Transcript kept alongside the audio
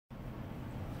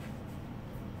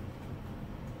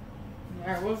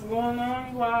Alright, what's going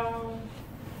on, y'all?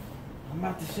 I'm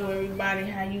about to show everybody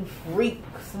how you freak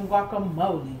some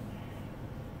guacamole.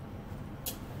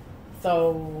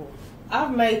 So,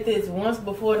 I've made this once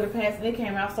before in the past and it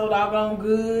came out so doggone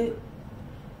good.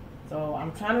 So,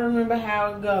 I'm trying to remember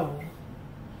how it goes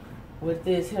with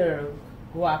this here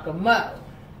guacamole.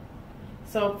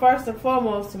 So, first and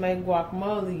foremost, to make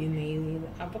guacamole, you need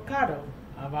avocado.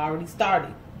 I've already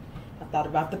started. I thought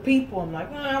about the people. I'm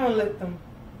like, I'm going to let them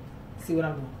see what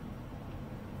I'm doing.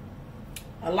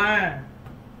 A lime.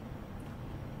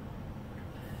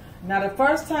 Now, the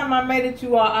first time I made it,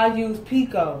 you all, I used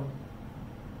pico.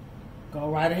 Go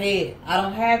right ahead. I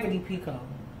don't have any pico.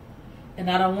 And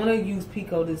I don't want to use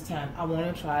pico this time. I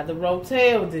want to try the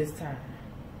rotel this time.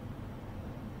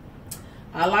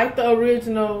 I like the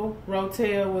original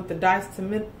rotel with the diced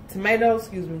tomatoes,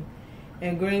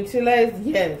 and green chilies.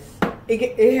 Yes,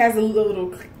 it has a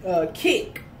little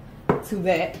kick to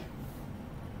that.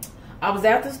 I was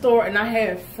at the store and I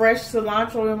had fresh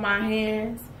cilantro in my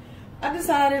hands. I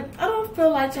decided I don't feel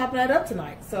like chopping that up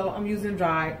tonight, so I'm using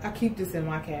dry. I keep this in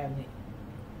my cabinet.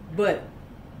 But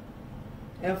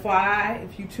FYI,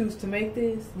 if you choose to make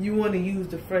this, you want to use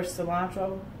the fresh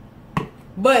cilantro.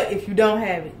 But if you don't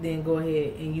have it, then go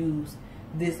ahead and use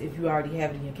this if you already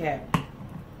have it in your cabinet.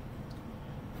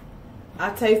 I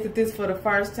tasted this for the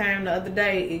first time the other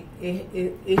day.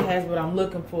 It has what I'm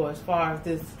looking for as far as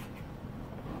this,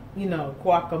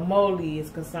 guacamole is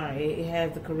concerned. It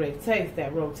has the correct taste,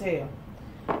 that rotel.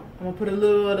 I'm going to put a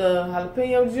little of the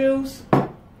jalapeno juice, a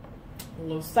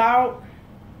little salt.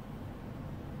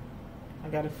 I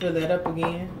got to fill that up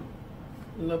again.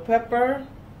 A little pepper.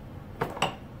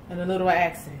 And a little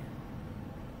accent.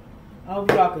 I hope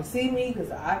y'all can see me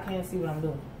because I can't see what I'm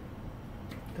doing.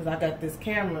 Because I got this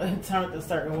camera turned a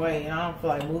certain way and I don't feel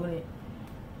like moving it.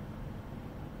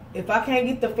 If I can't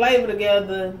get the flavor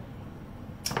together,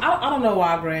 I don't know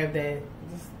why I grabbed that.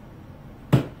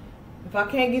 If I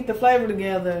can't get the flavor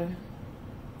together,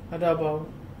 Adobo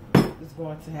is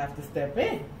going to have to step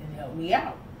in and help me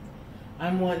out.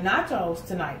 I want nachos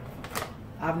tonight.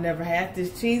 I've never had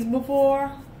this cheese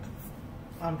before.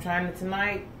 I'm trying it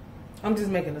tonight. I'm just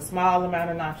making a small amount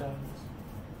of nachos.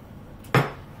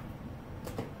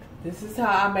 This is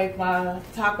how I make my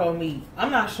taco meat. I'm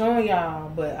not showing y'all,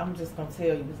 but I'm just going to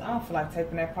tell you because I don't feel like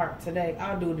taking that part today.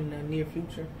 I'll do it in the near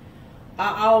future.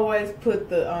 I always put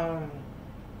the,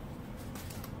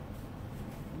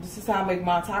 this is how I make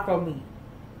my taco meat.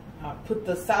 I put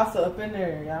the salsa up in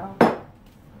there, y'all.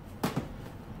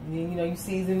 And then, you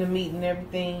season the meat and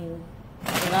everything.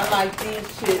 And I like these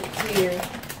shits here.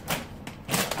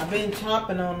 I've been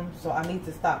chomping on them, so I need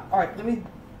to stop. Alright, let me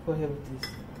go ahead with this.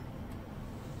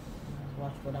 Let's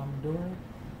watch what I'm doing.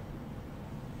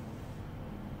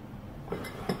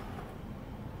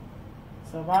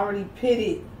 So I've already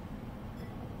pitted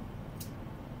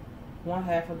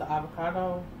 1/2 of the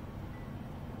avocado.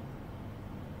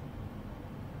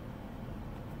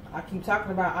 I keep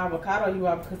talking about avocado, you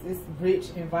all, because it's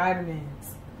rich in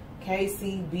vitamins. K,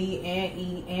 C, B, and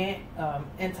E, and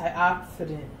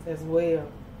antioxidants as well.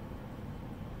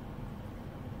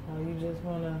 So you just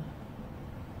want to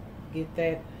get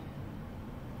that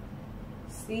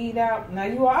seed out. Now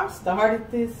you all, I've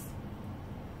started this,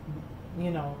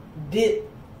 dip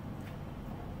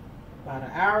about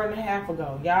 1.5 hours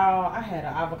ago. Y'all, I had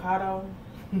an avocado.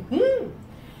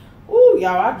 Ooh,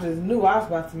 y'all, I just knew I was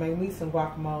about to make me some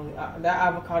guacamole. That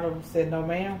avocado said no,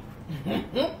 ma'am.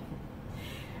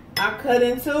 I cut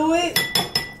into it.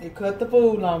 It cut the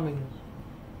food on me.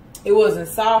 It wasn't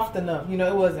soft enough.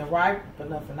 It wasn't ripe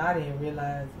enough, and I didn't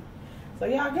realize it. So,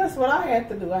 yeah, I guess what I had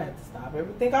to do, I had to stop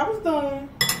everything I was doing,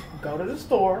 go to the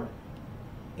store,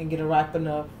 and get a ripe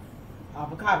enough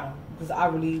avocado, because I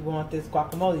really want this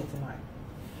guacamole tonight.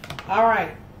 All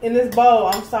right, in this bowl,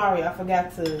 I'm sorry, I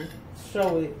forgot to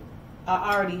show it.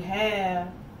 I already have,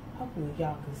 hopefully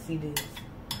y'all can see this.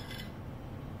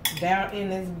 Down in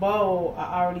this bowl,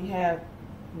 I already have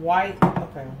white.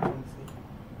 Okay, let me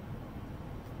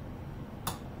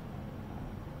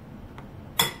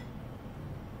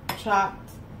see. Chopped,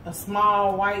 a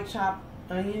small white chopped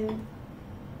onion.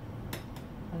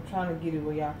 I'm trying to get it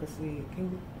where y'all can see it. Can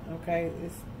you? Okay,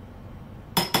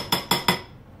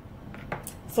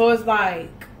 so it's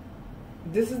like,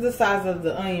 this is the size of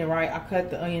the onion, right? I cut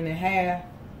the onion in half.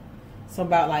 So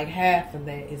about like half of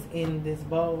that is in this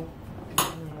bowl.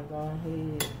 Go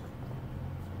ahead.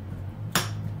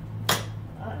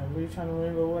 I'm really trying to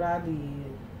remember what I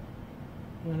did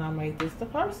when I made this the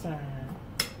first time.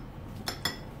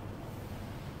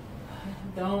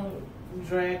 Don't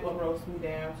drag or roast me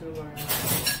down to the ground.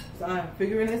 So I'm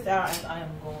figuring this out as I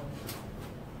am going.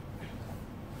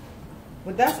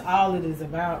 But that's all it is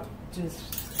about. Just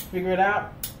figure it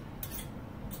out.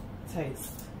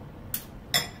 Taste.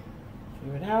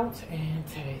 Figure it out and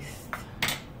taste.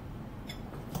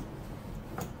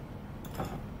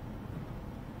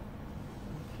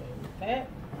 Okay, with that.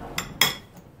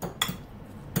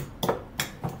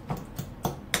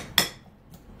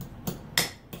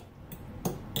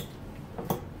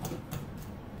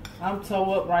 I'm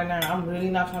toe up right now. I'm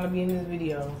really not trying to be in this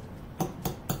video. So,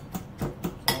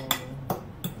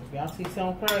 if y'all see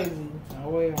something crazy, oh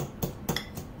well.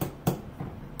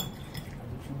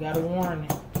 You got a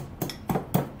warning.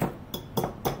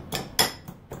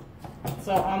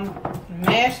 So I'm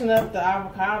mashing up the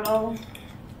avocado.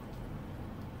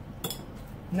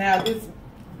 Now the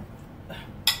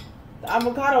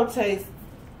avocado tastes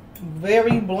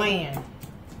very bland.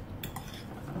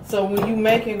 So when you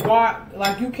making guac,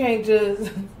 like you can't just,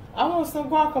 I want some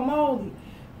guacamole.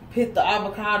 Put the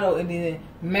avocado and then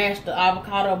mash the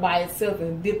avocado by itself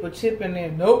and dip a chip in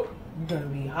there. Nope. You're going to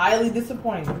be highly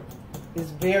disappointed.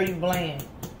 It's very bland.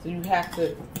 So you have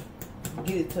to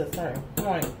get it to a certain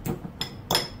point.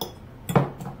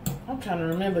 I'm trying to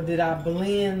remember, did I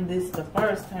blend this the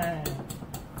first time?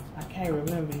 I can't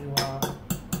remember, you all.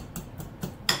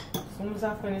 As soon as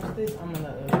I finish this, I'm going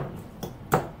to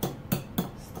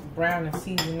brown and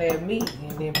season that meat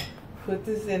and then put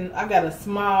this in. I got a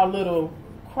small little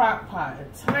crock pot, a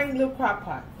tiny little crock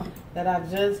pot that I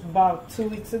just bought 2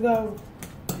 weeks ago,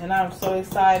 and I'm so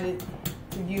excited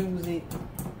to use it.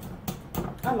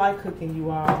 I like cooking, you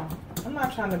all. I'm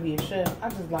not trying to be a chef. I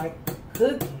just like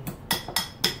cooking.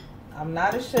 I'm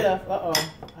not a chef. I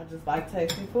just like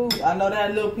tasting food. I know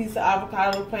that little piece of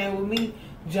avocado playing with me,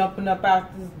 jumping up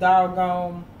out this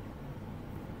doggone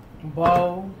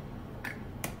bowl.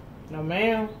 No,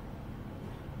 ma'am.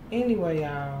 Anyway,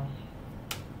 y'all.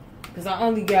 Because I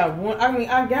only got one. I mean,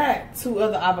 I got 2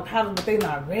 other avocados, but they're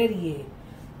not ready yet.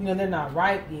 You know, they're not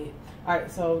ripe yet.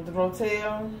 Alright, so the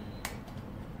rotel.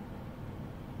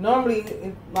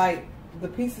 Normally, like, the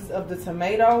pieces of the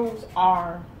tomatoes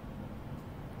are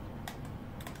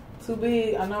too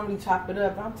big. I normally chop it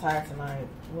up. I'm tired tonight.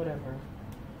 Whatever.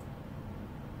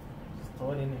 Just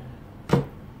throw it in there.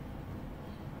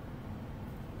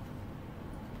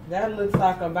 That looks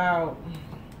like about,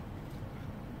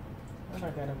 what I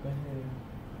got up in here?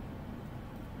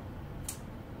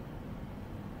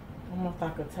 Almost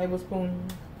like a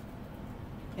tablespoon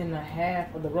and a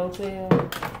half of the rotel.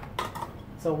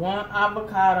 So 1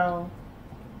 avocado,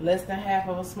 less than half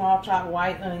of a small chopped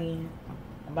white onion,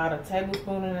 about a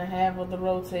tablespoon and a half of the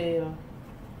rotel,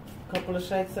 a couple of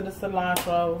shakes of the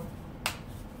cilantro.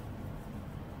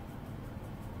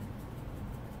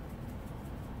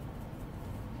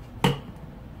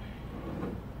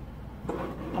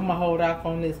 I'm gonna hold off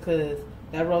on this because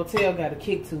that rotel got a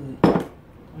kick to it.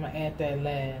 I'm gonna add that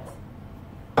last.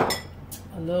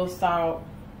 A little salt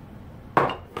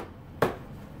and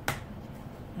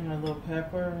a little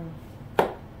pepper.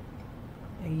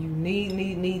 And you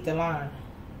need the lime.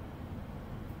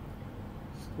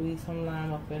 Squeeze some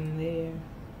lime up in there.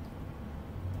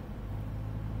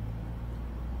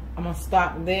 I'm gonna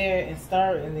stop there and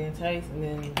stir and then taste, and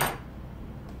then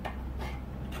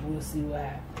we'll see what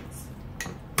happens.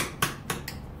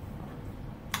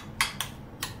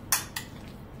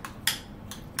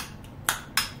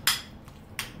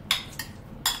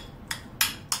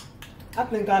 I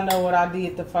think I know what I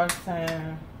did the first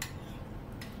time.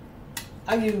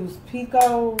 I used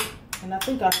pico, and I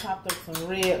think I chopped up some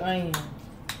red onions.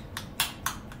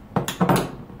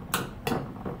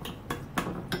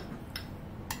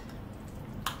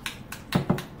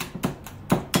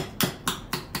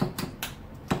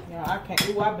 Yeah, I can't.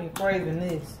 Ooh, I've been craving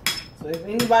this. So if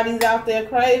anybody's out there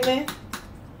craving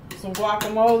some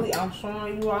guacamole, I'm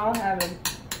showing you all how to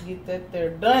get that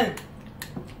there done.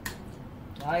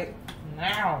 Right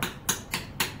now.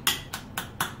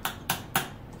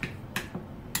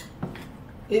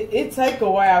 It take a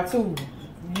while too.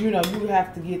 You know, you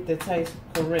have to get the taste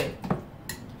correct.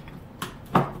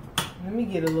 Let me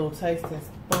get a little tasting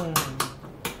spoon.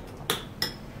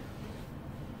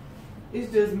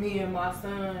 It's just me and my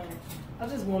son. I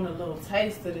just want a little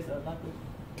taste of this. Like,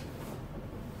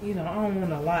 you know, I don't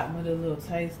want a lot, but a little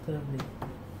taste of it.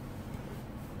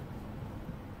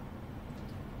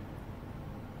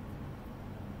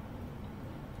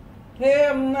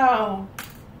 Hell no.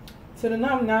 To the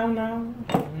no, no,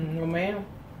 ma'am.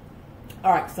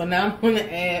 Alright, so now I'm going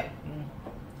to add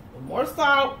more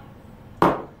salt.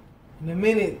 In a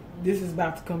minute, this is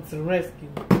about to come to the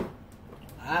rescue.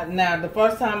 Now, the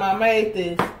first time I made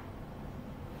this,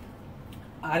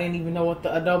 I didn't even know what the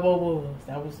adobo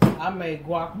was. I made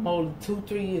guacamole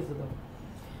 2-3 years ago.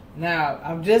 Now,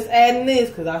 I'm just adding this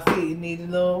because I see it needs a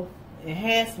little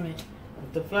enhancement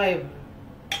with the flavor.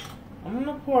 I'm going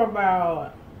to pour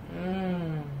about,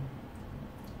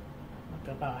 like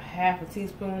about half a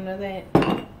teaspoon of that.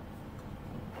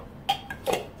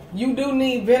 You do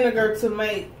need vinegar to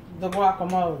make the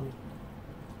guacamole.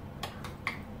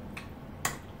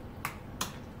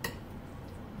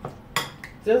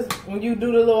 Just when you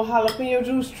do the little jalapeno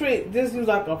juice trick, just use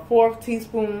like a 1/4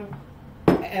 teaspoon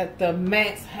at the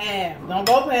max half. Don't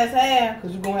go past half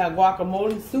because you're going to have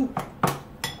guacamole soup.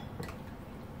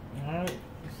 Alright,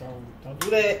 so don't do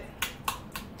that.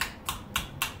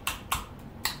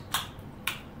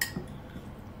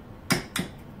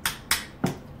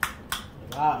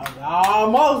 I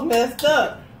almost messed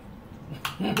up.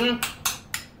 I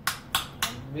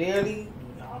barely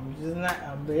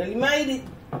made it.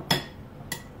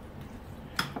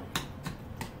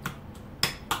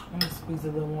 I'm gonna squeeze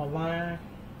a little more lime.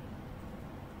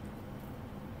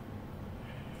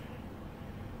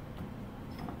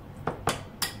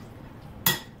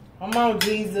 Come on,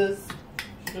 Jesus.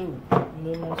 Shoot, a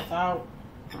little more salt.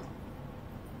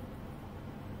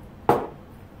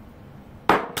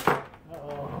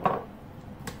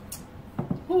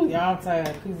 Ooh, y'all, I'm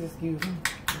tired. Please excuse me.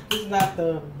 This is not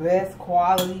the best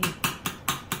quality.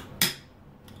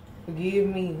 Forgive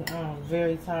me. I'm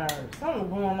very tired. Something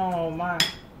going on with my...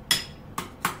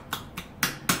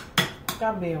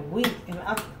 I've been weak, and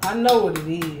I know what it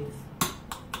is.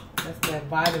 That's that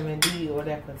vitamin D or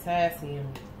that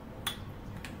potassium.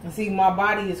 And see, my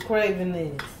body is craving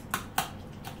this.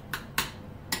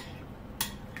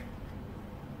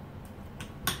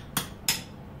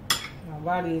 My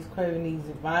body is craving these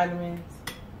vitamins.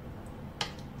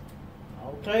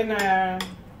 Okay, now.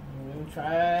 Let me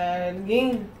try it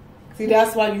again. See,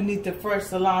 that's why you need the fresh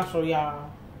cilantro, y'all.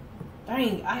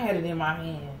 Dang, I had it in my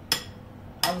hand.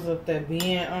 I was up there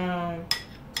being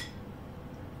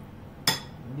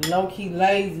low-key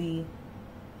lazy.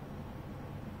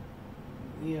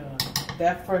 Yeah,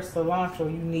 that fresh cilantro,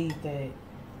 you need that.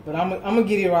 But I'm gonna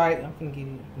get it right. I'm gonna get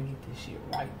this shit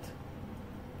right.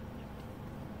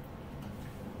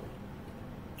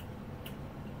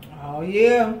 Oh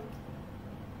yeah.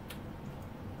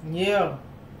 Yeah.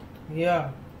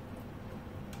 Yeah.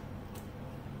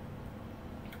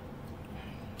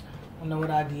 I know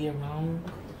what I did wrong.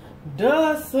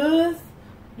 Duh, sis.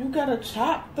 You gotta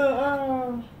chop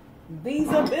the these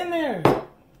up in there.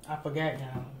 I forgot,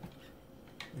 y'all.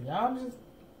 Y'all just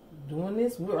doing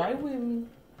this right with me.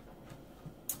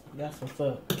 That's what's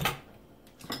up.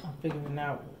 I'm figuring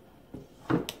out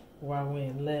where I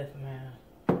went left now.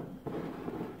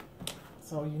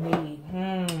 So you need,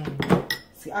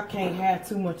 see, I can't have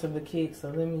too much of a kick, so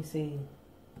let me see.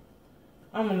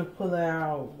 I'm gonna pull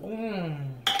out,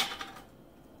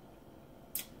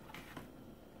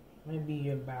 maybe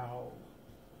about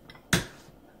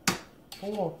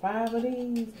 4 or 5 of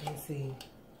these. Let me see.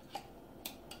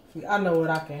 See, I know what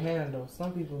I can handle.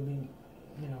 Some people need,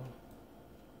 you know,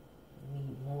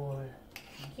 need more.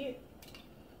 Get.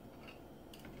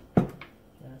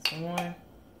 That's one.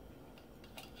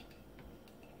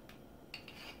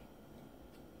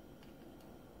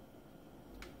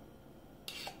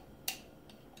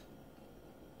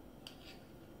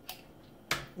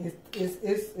 It's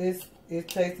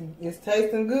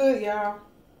tasting good, y'all.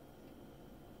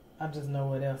 I just know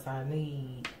what else I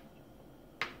need.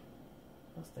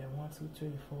 What's that? 1, 2, 3,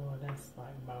 4. That's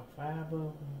like about 5 of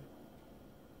them.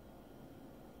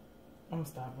 I'm gonna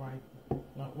stop right.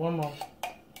 No, one more.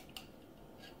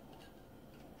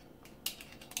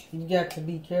 You got to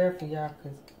be careful, y'all,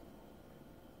 because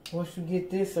once you get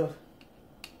this a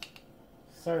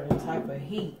certain type of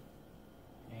heat,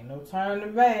 ain't no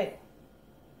turning back.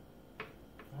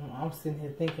 I'm sitting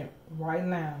here thinking right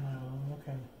now.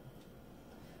 Okay.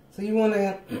 So you want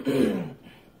to,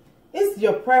 it's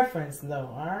your preference though,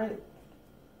 alright?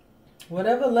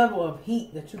 Whatever level of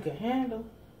heat that you can handle,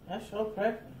 that's your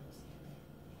preference.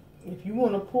 If you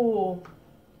want to pull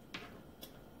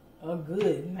a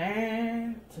good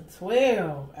 9 to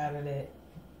 12 out of that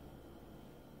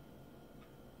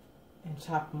and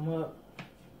chop them up,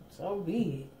 so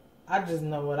be it. I just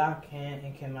know what I can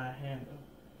and cannot handle.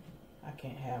 I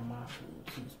can't have my food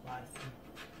too spicy.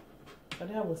 So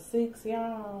that was 6,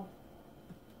 y'all.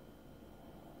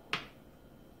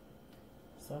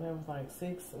 So that was like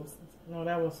 6. No,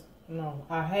 that was, no.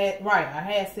 I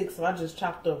had 6, so I just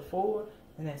chopped up 4.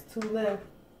 And that's 2 left.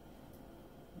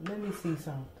 Let me see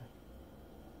something.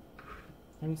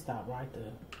 Let me stop right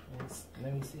there.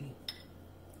 Let me see.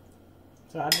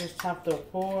 So I just chopped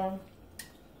up 4.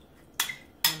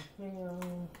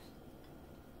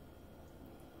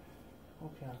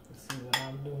 Hope y'all can see what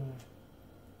I'm doing.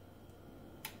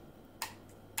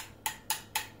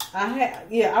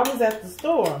 I was at the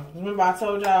store. Remember I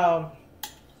told y'all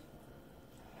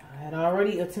I had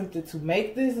already attempted to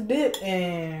make this dip,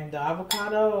 and the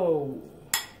avocado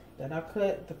that I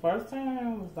cut the first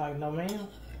time was like, no ma'am.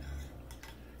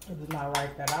 It was not right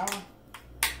at all.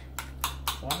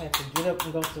 So I had to get up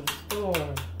and go to the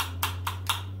store.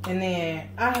 And then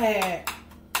I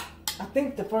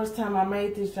think the first time I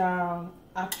made this, y'all,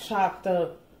 I chopped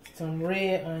up some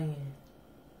red onion.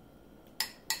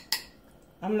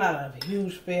 I'm not a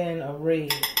huge fan of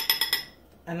red.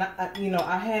 And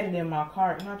I had it in my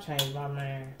cart and I changed my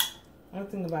mind. One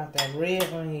thing about that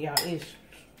red onion, y'all, it's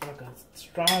like a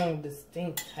strong,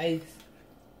 distinct taste.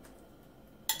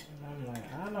 And I'm like,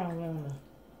 I don't wanna.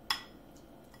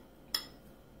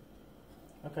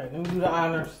 Okay, let me do the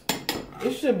honors.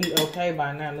 It should be okay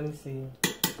by now. Let me see.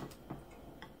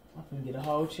 I'm gonna get a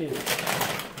whole chip.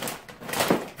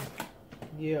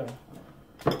 Yeah.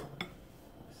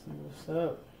 See what's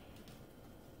up.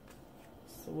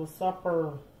 So what's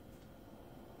upper?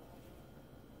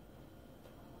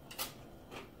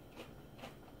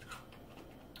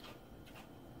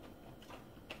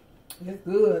 It's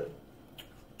good.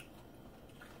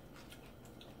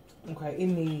 Okay, it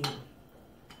needs.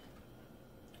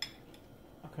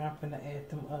 Okay, I'm gonna add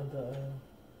them other.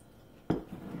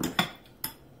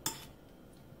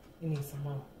 It needs some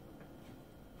more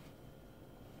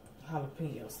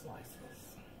jalapeno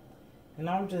slices. And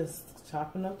I'm just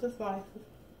chopping up the slices.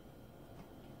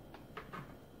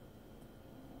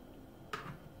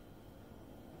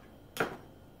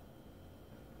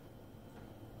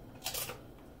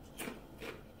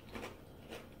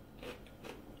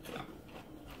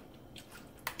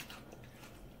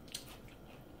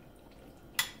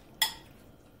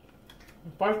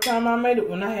 First time I made it,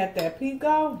 when I had that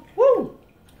pico, woo!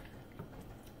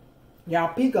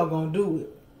 Y'all, pico gonna do it.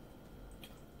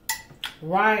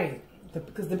 Right.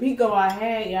 Because the pico I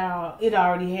had, y'all, it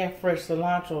already had fresh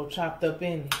cilantro chopped up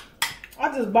in it.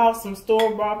 I just bought some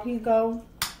store-bought pico.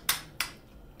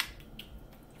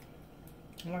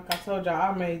 Like I told y'all,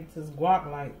 I made this guac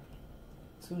like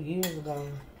 2 years ago.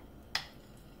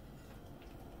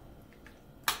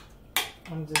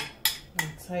 I'm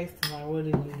tasting like, what do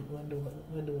it need?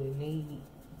 What do it need?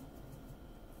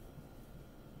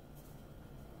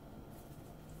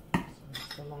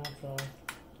 Some cilantro.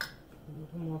 A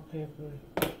little more pepper.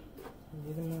 A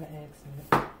little more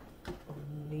accent.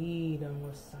 Need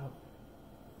more salt.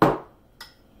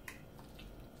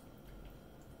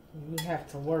 You have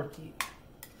to work it.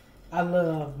 I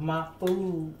love my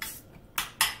foods.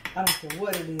 I don't care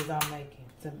what it is I'm making,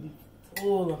 to be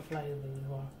full of flavor,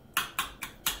 you are.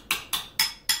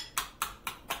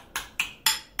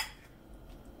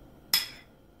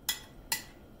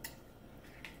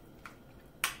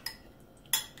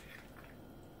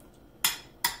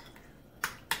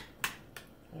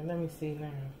 And let me see now,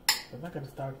 because I gotta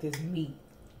start this meat.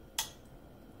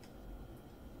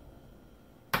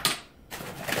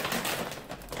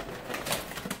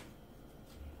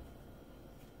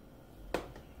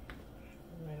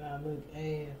 Look,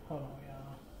 hold on,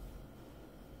 y'all.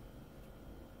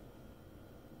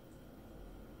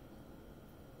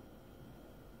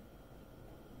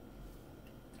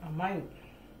 I might.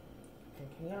 Okay,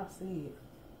 can y'all see it?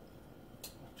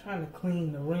 I'm trying to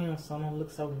clean the rim so it don't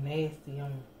look so nasty on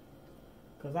it.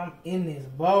 Because I'm in this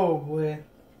bowl with.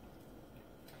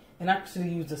 And I should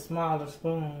use a smaller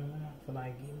spoon. I don't feel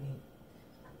like getting it.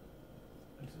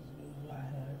 This is what I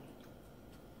have.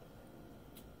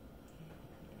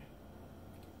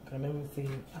 Okay, let me see.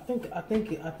 I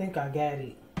think I got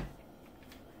it.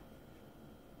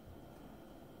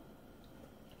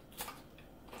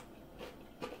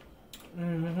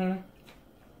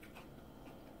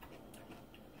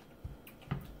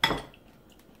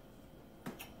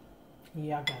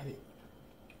 Yeah, I got it.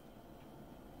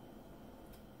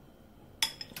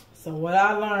 So what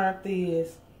I learned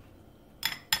is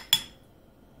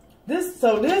this.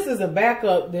 So this is a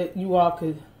backup that you all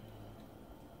could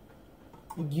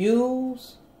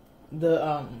use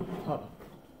the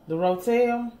the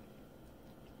Rotel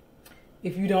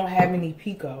if you don't have any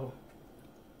pico.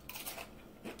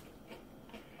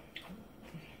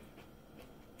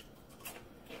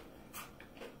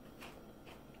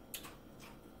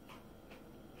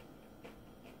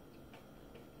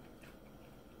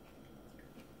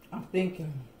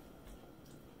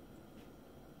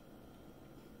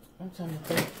 I'm trying to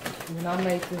think. When I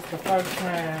made this the first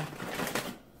time,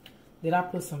 did I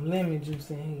put some lemon juice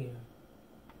in here?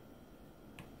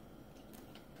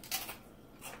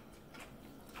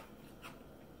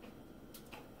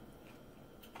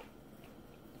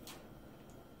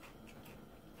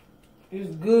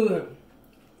 It's good,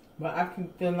 but I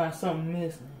keep feeling like something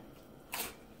missing.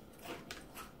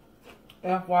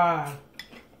 FYI,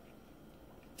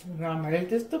 when I made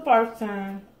this the first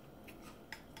time,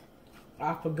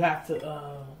 I forgot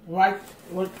to write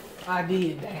what I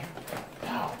did down.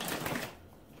 Oh.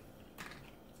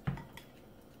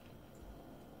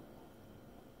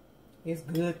 It's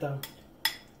good though.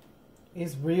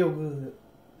 It's real good.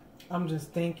 I'm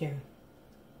just thinking,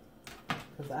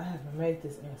 because I haven't made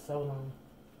this in so long.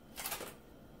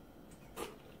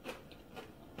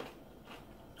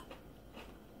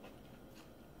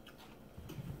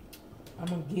 I'm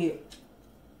gonna get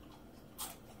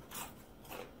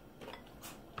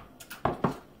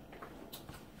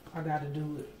I gotta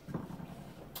do it.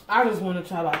 I just want to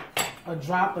try like a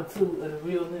drop or two of the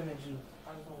real lemon juice.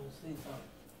 I just want to see something.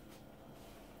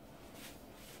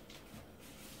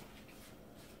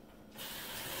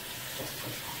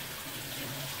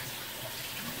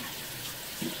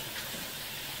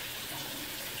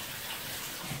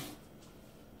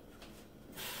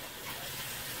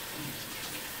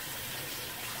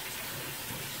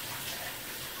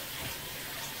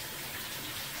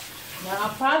 Now I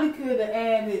probably could have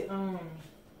added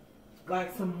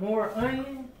like some more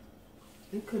onion.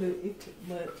 It could have,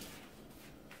 but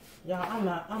y'all,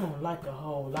 I don't like a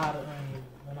whole lot of onion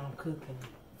when I'm cooking.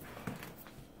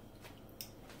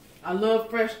 I love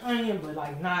fresh onion, but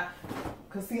like not,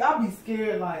 cause see, I'll be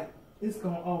scared like it's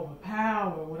gonna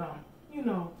overpower what I'm, you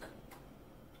know,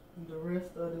 the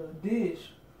rest of the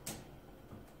dish.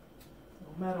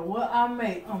 No matter what I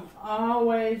make, I'm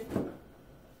always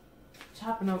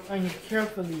chopping up onion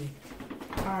carefully.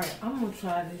 Alright, I'm gonna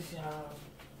try this, y'all.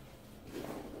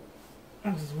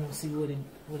 I just want to see what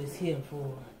it's here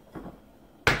for.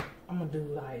 I'm gonna do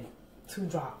like 2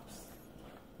 drops,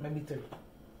 maybe 3.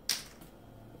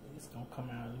 It's gonna come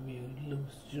out real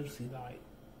loose, juicy like.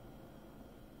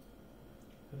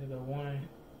 There go 1,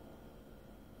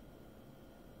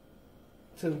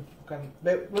 2. Okay,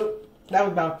 that was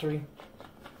about 3.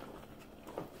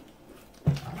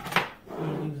 I'm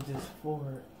gonna use this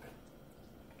fork.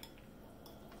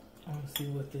 I'm gonna see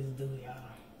what this do, y'all.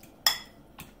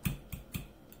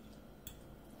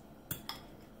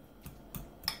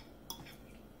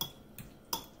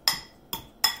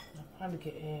 I probably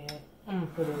could add. I'm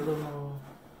gonna put a little more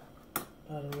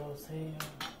of the rose tail.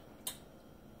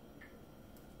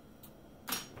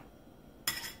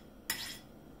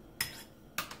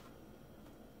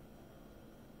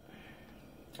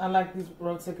 I like this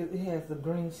rose tail because it has the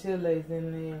green chilies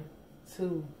in there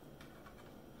too.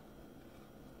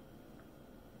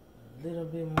 A little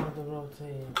bit more of the rose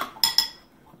tail.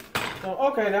 So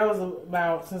okay, that was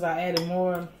about, since I added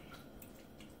more,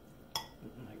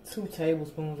 like 2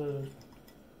 tablespoons of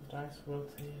diced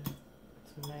rotel,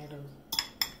 tomatoes.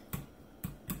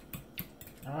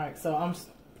 Alright, so I'm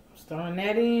stirring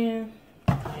that in,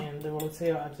 and the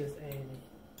rotel I just added.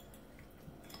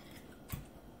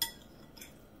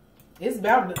 It's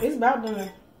about done.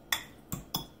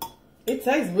 It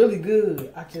tastes really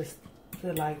good. I just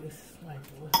feel like it's like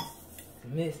what's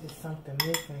missing, something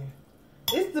missing.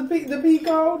 It's the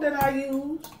pico that I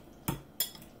use.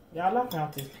 Y'all, I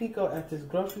found this pico at this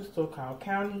grocery store called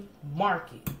County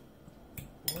Market.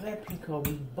 Well, that pico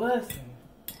be busting.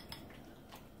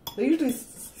 They usually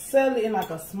sell it in like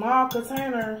a small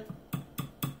container,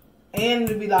 and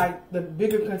it'll be like the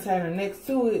bigger container next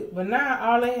to it. But now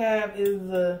all they have is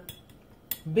the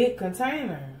big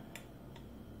container.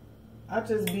 I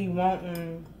just be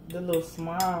wanting the little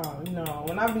small, you know.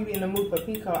 When I be in the mood for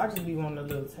pico, I just be wanting a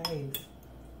little taste,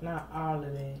 not all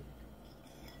of that.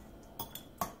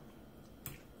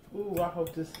 Ooh, I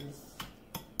hope this is.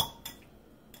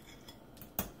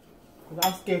 Cause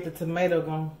I'm scared the tomato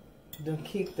gonna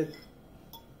kick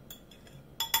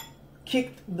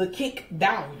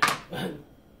down.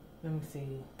 Let me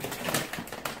see.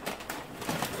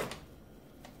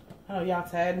 Oh, y'all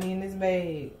tied me in this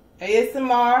bag.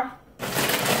 ASMR.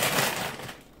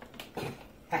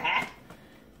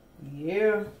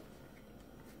 Yeah.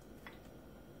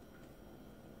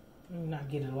 Let me not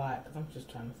get a lot, because I'm just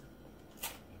trying to.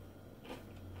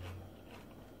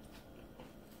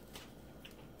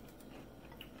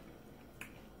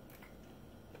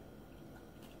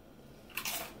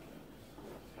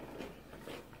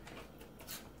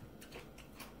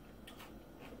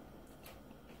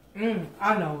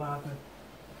 I know, vodka.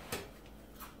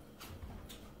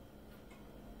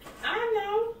 I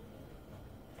know.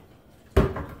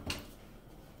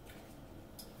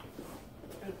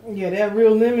 Yeah, that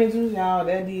real lemon juice, y'all,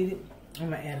 that did it.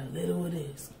 I'm gonna add a little of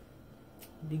this.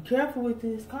 Be careful with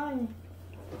this, kind.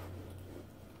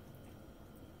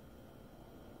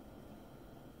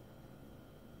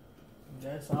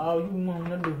 That's all you want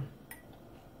to do.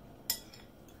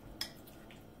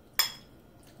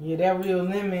 Yeah, that real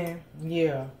lemon.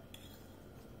 Yeah.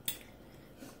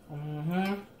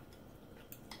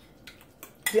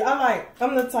 See,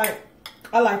 I'm the type,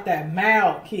 I like that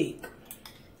mild kick.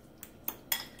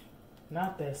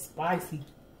 Not that spicy,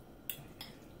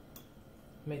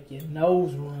 make your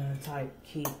nose run type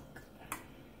kick.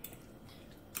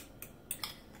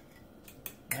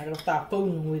 I gotta stop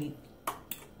fooling with it.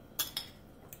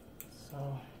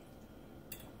 So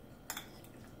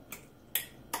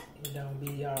it don't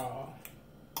be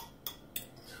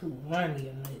too runny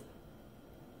in it.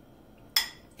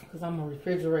 Cause I'm gonna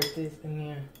refrigerate this and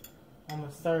then I'm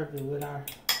gonna serve it with our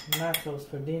nachos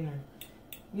for dinner.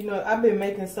 You know, I've been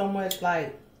making so much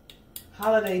like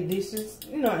holiday dishes,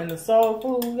 you know, in the soul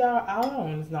food, y'all. I don't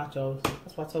want these nachos.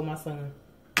 That's what I told my son.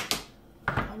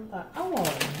 I'm like, I want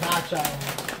nachos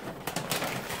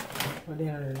for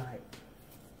dinner tonight.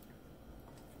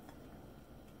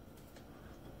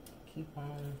 Keep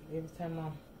on every time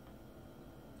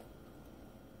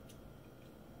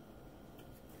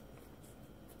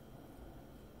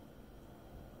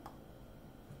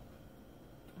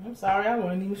I'm sorry, I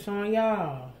wasn't even showing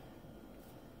y'all.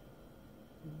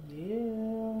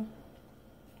 Yeah.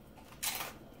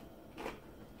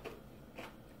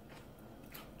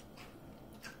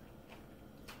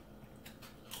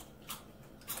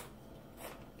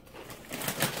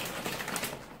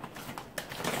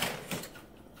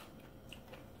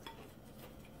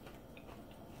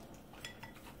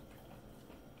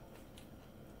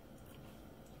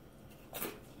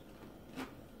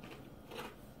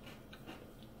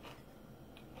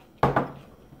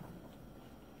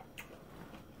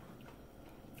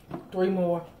 Three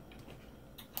more,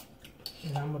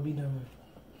 and I'm gonna be done.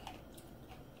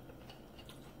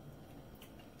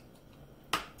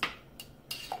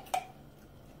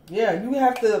 Yeah, you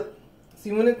have to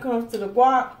see when it comes to the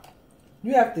guac,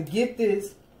 you have to get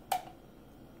this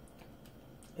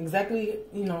exactly,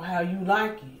 you know, how you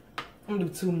like it. I'm gonna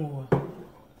do two more.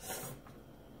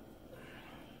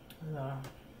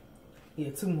 Yeah,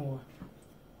 two more.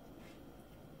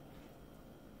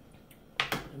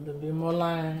 A little bit more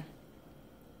lime.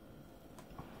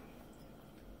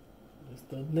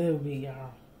 Just a little bit,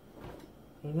 y'all.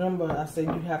 Remember, I said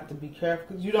you have to be careful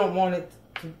because you don't want it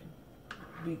to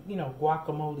be, you know,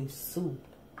 guacamole soup.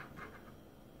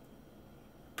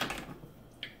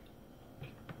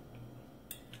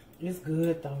 It's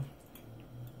good though.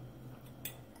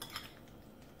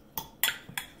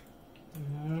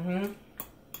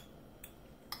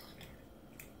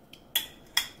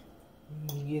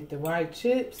 You get the right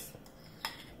chips.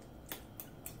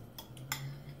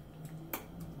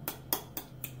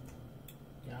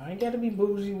 Y'all ain't gotta be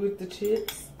bougie with the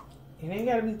chips. It ain't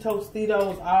gotta be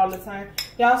Tostitos all the time.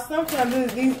 Y'all,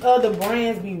 sometimes these other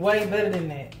brands be way better than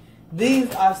that.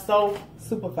 These are so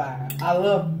superfied. I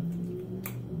love them.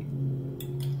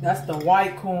 That's the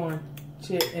white corn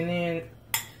chip, and then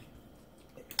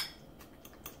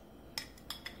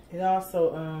it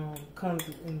also comes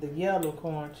in the yellow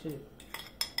corn chip.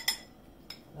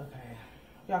 Okay,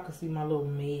 y'all can see my little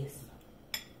mess.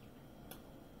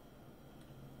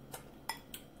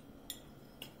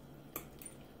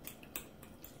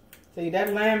 See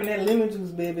that lime and that lemon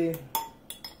juice, baby.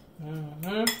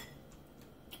 I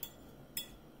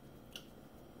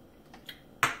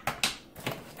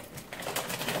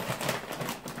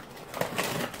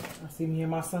see me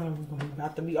and my son, we're gonna be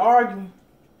about to be arguing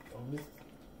on this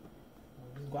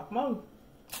guacamole.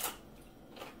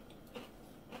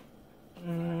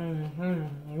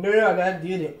 Yeah, that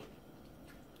did it.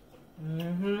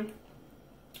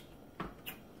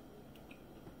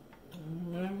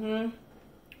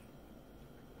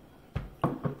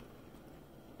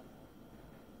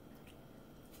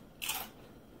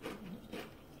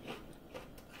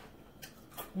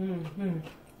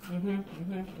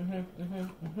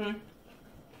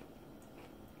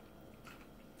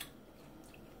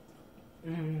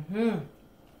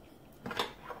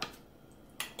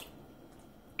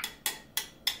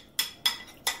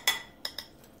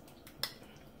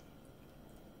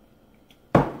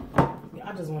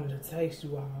 I just wanted to taste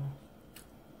you all.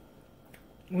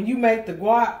 When you make the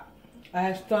guac,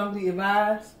 I strongly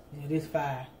advise, it is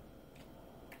fire.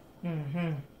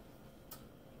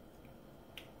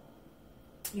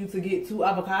 You to get 2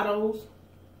 avocados.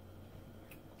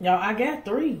 Y'all, I got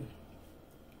 3.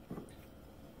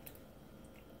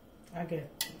 I got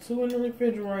 2 in the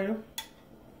refrigerator.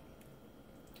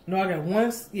 No, I got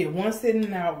one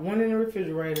sitting out, 1 in the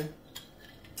refrigerator.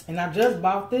 And I just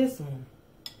bought this one.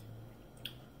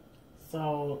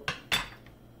 So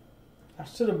I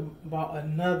should have bought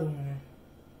another one.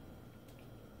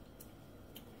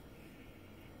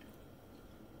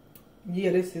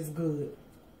 Yeah, this is good.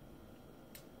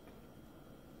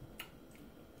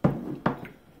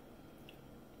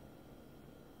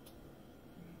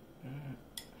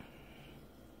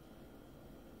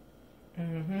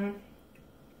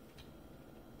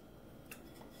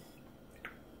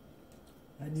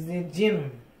 Ladies and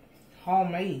gentlemen,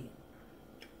 homemade,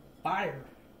 fire,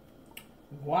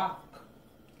 guacamole.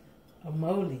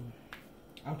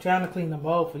 I'm trying to clean the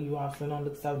bowl for you all so it don't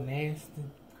look so nasty.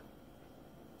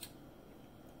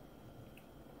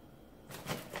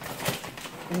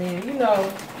 And then, you know,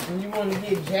 when you want to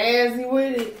get jazzy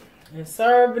with it and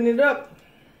serving it up,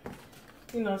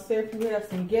 you know, say if you have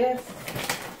some guests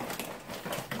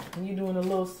and you're doing a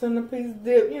little centerpiece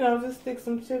dip, you know, just stick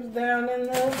some chips down in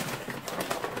there,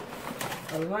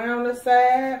 around the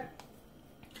side.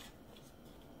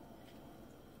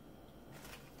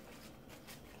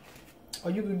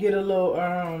 Or you could get a little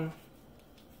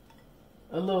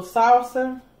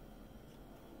salsa,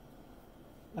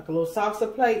 like a little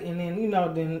salsa plate, and then, you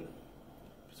know, then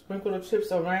sprinkle the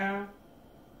chips around.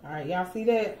 All right, y'all see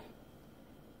that?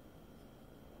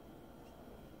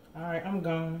 All right, I'm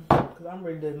gone because I'm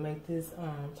ready to make this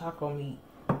taco meat.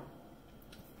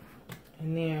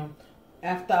 And then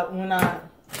when I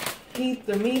heat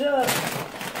the meat up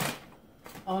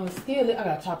on the skillet, I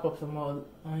gotta chop up some more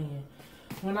onion.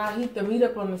 When I heat the meat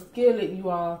up on the skillet, you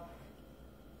all,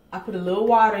 I put a little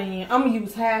water in. I'm gonna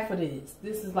use half of this.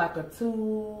 This is like a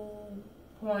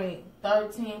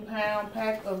 2.13 pound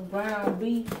pack of ground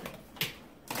beef.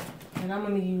 And I'm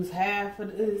gonna use half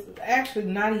of this. Actually,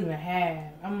 not even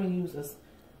half. I'm gonna use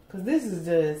cause this is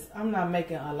just, I'm not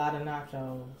making a lot of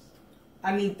nachos.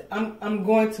 I'm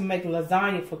going to make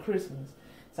lasagna for Christmas.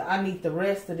 So I need the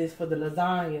rest of this for the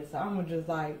lasagna. So I'm gonna just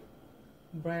like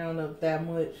brown up that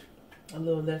much. A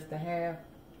little less than half.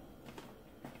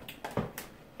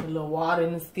 A little water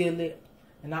in the skillet.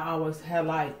 And I always have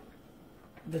like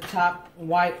the chopped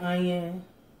white onion.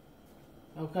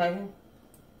 Okay.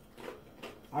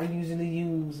 I usually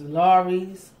use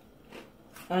Lawry's,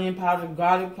 onion powder,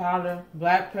 garlic powder,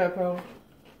 black pepper,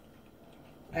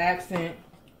 accent,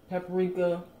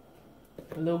 paprika,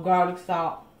 a little garlic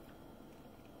salt.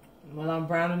 When I'm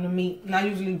browning the meat, and I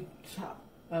usually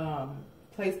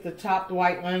place the chopped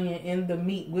white onion in the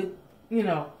meat with, you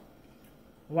know,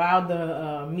 while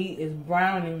the meat is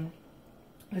browning,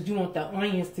 because you want the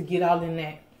onions to get all in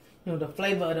that, you know, the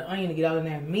flavor of the onion to get all in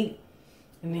that meat.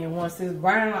 And then once it's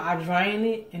brown, I drain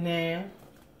it, and then,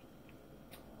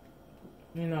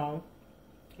 you know,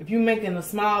 if you're making a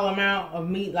small amount of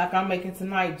meat like I'm making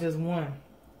tonight, just one.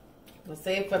 But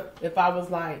say if I was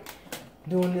like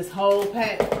doing this whole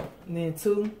pack, and then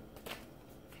two,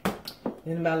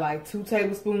 then about like 2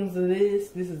 tablespoons of this.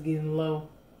 This is getting low.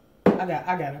 I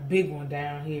got a big one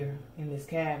down here in this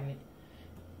cabinet.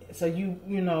 So you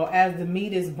know, as the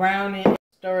meat is browning,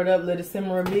 stir it up, let it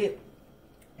simmer a bit.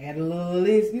 Add a little of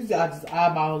this. Usually I just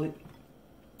eyeball it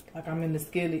like I'm in the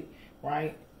skillet,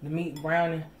 right? The meat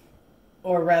browning,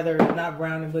 or rather not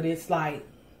browning, but it's like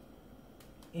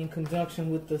in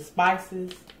conjunction with the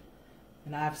spices.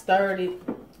 And I've stirred it,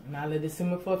 and I let it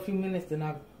simmer for a few minutes. Then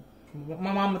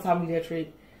my mama taught me that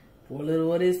trick. Put a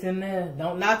little of this in there.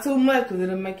 Not too much, because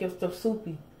it'll make your stuff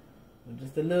soupy. But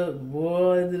just a little,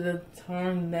 boy, it'll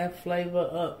turn that flavor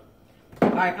up. All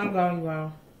right, I'm going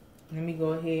wrong. Let me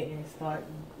go ahead and start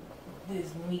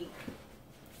this meat.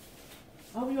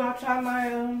 I hope you all try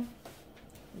my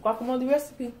guacamole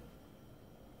recipe.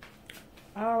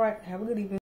 All right, have a good evening.